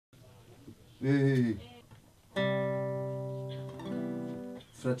Yay!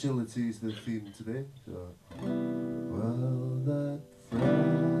 Fragility is the theme today. So. Well, that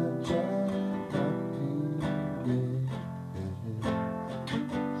fragile happiness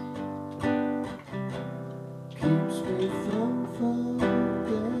keeps me from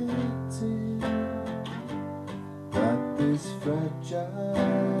forgetting that this fragile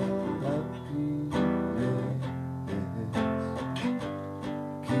happiness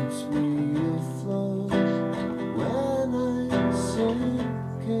keeps me afloat when I'm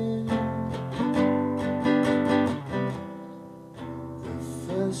sinking. The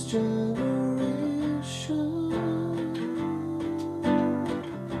first generation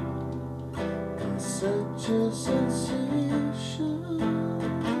is such a sensation.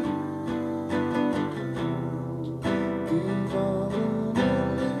 Give all an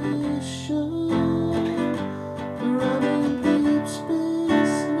elation, running deep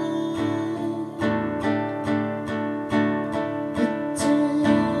space night.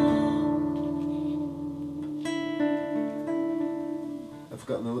 I've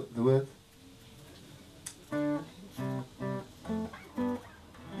forgotten the word.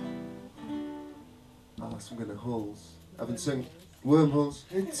 Ah, some kind of holes. I haven't sung wormholes.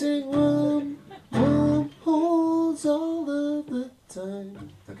 Hitting wormholes all of the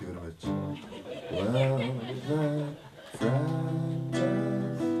time. Thank you very much. Well, that fragile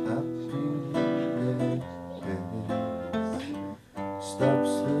happiness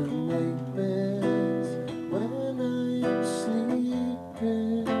stops the nightmares when I'm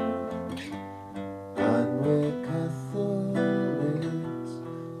sleeping, and we're Catholics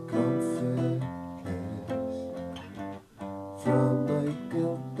comfortless. From my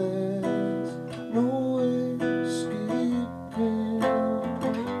guilt there's no escaping.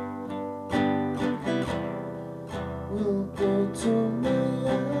 We'll go to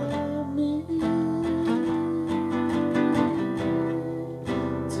Miami,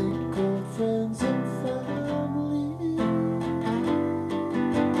 take old friends and family.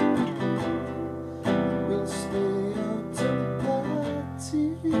 We'll stay out and party,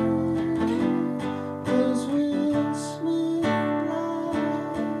 'cause we'll smell like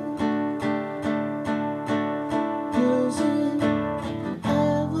girls in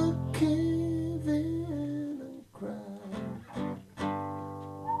ever cave in and cry.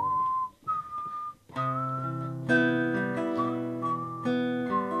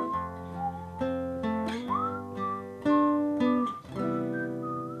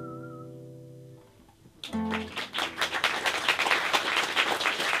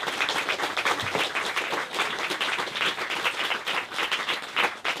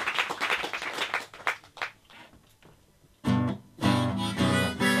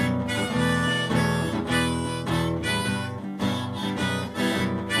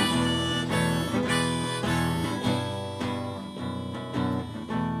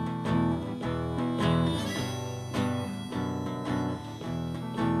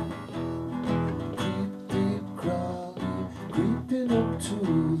 Creeping up to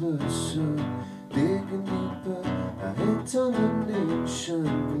the sun, digging deeper, I hit on an ancient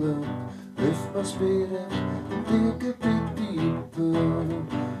lump. Lift my speed up, dig a bit deeper.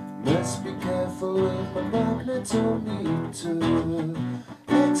 Must be careful with my magnetometer.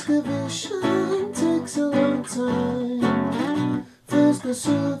 Excavation takes a long time. First I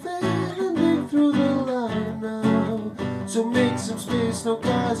survey and dig through the line now. So make some space now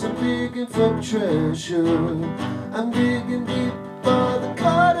guys, I'm digging for treasure. I'm digging deep for the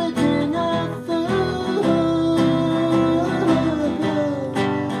Carter King Arthur.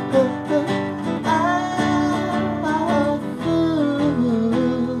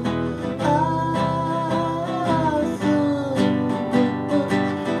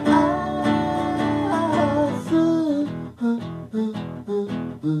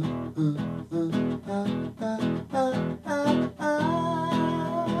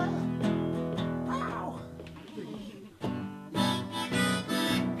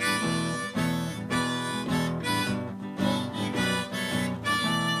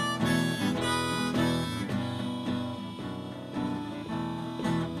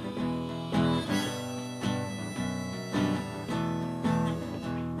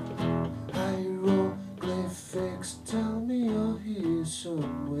 Tell me you're here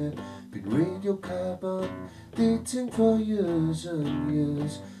somewhere. Been radiocarbon dating for years and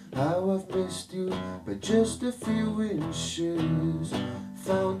years. How I've missed you by just a few inches.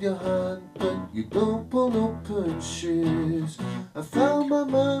 Found your hand but you don't pull no punches. I found my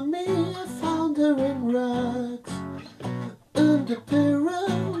mommy, I found her in rags, under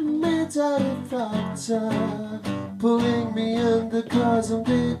pyramids out of water, pulling me under the cars, I'm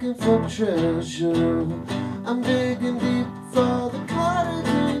digging for treasure. I'm digging deep for the cottage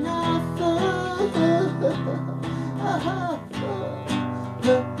King Arthur.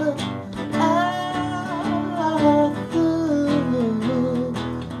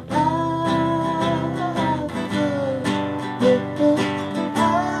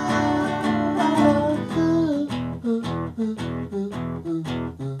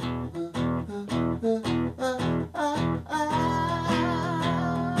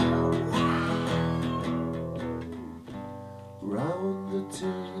 Round the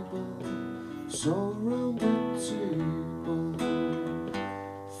table, so round the table,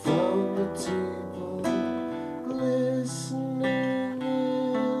 found the table glistening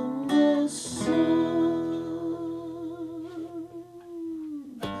in the sun.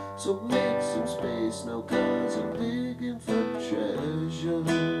 So make some space now, 'cause I'm digging for treasure.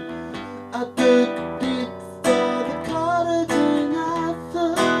 I dug deep for the cottage King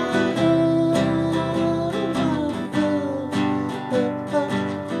Arthur.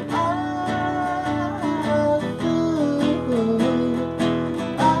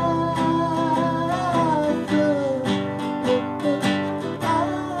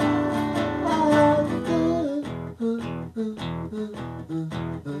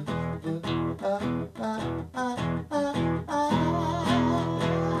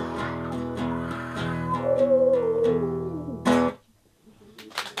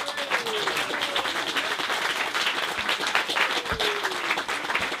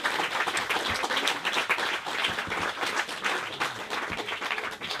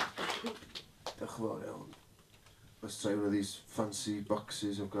 Let's try one of these fancy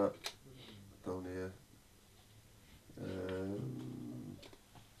boxes I've got down here.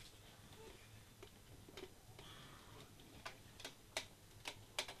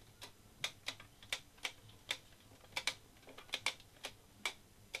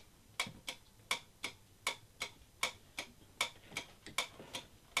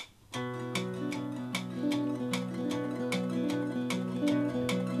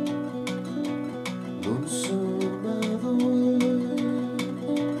 Lonesome are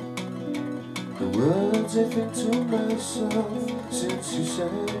the words I think to myself since you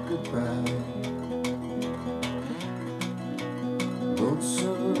said goodbye.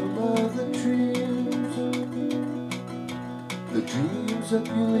 Lonesome are the dreams that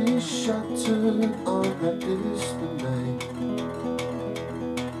really shattered on that distant night.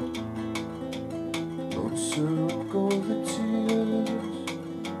 Lonesome go the tears,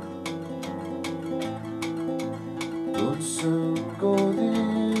 lonesome go the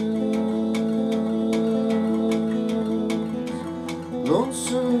years,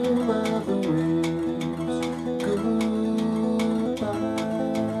 lonesome are the waves goodbye.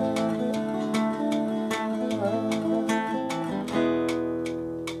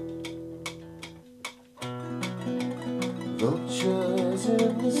 Vultures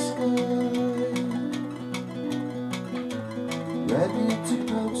in the sky, ready to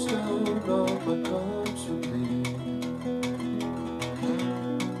pounce down on my corpse with me.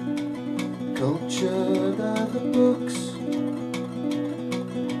 Cultured are the books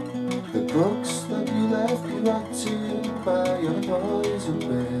that you left me rotting by your poison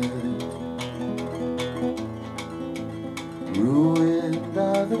bed. Ruined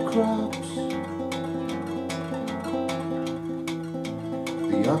are the crops,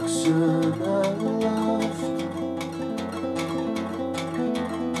 the oxen are aloft.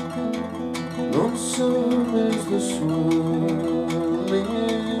 Lonesome is the swirling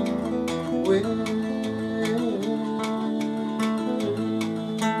wind.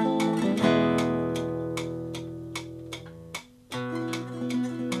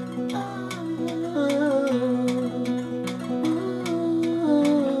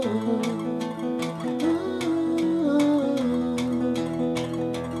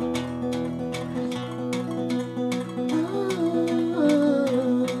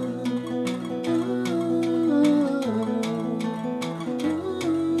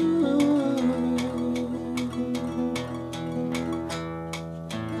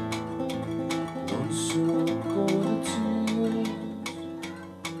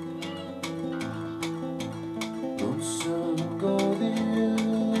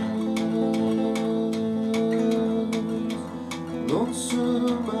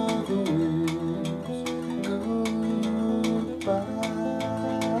 Lonesome are the winds goodbye.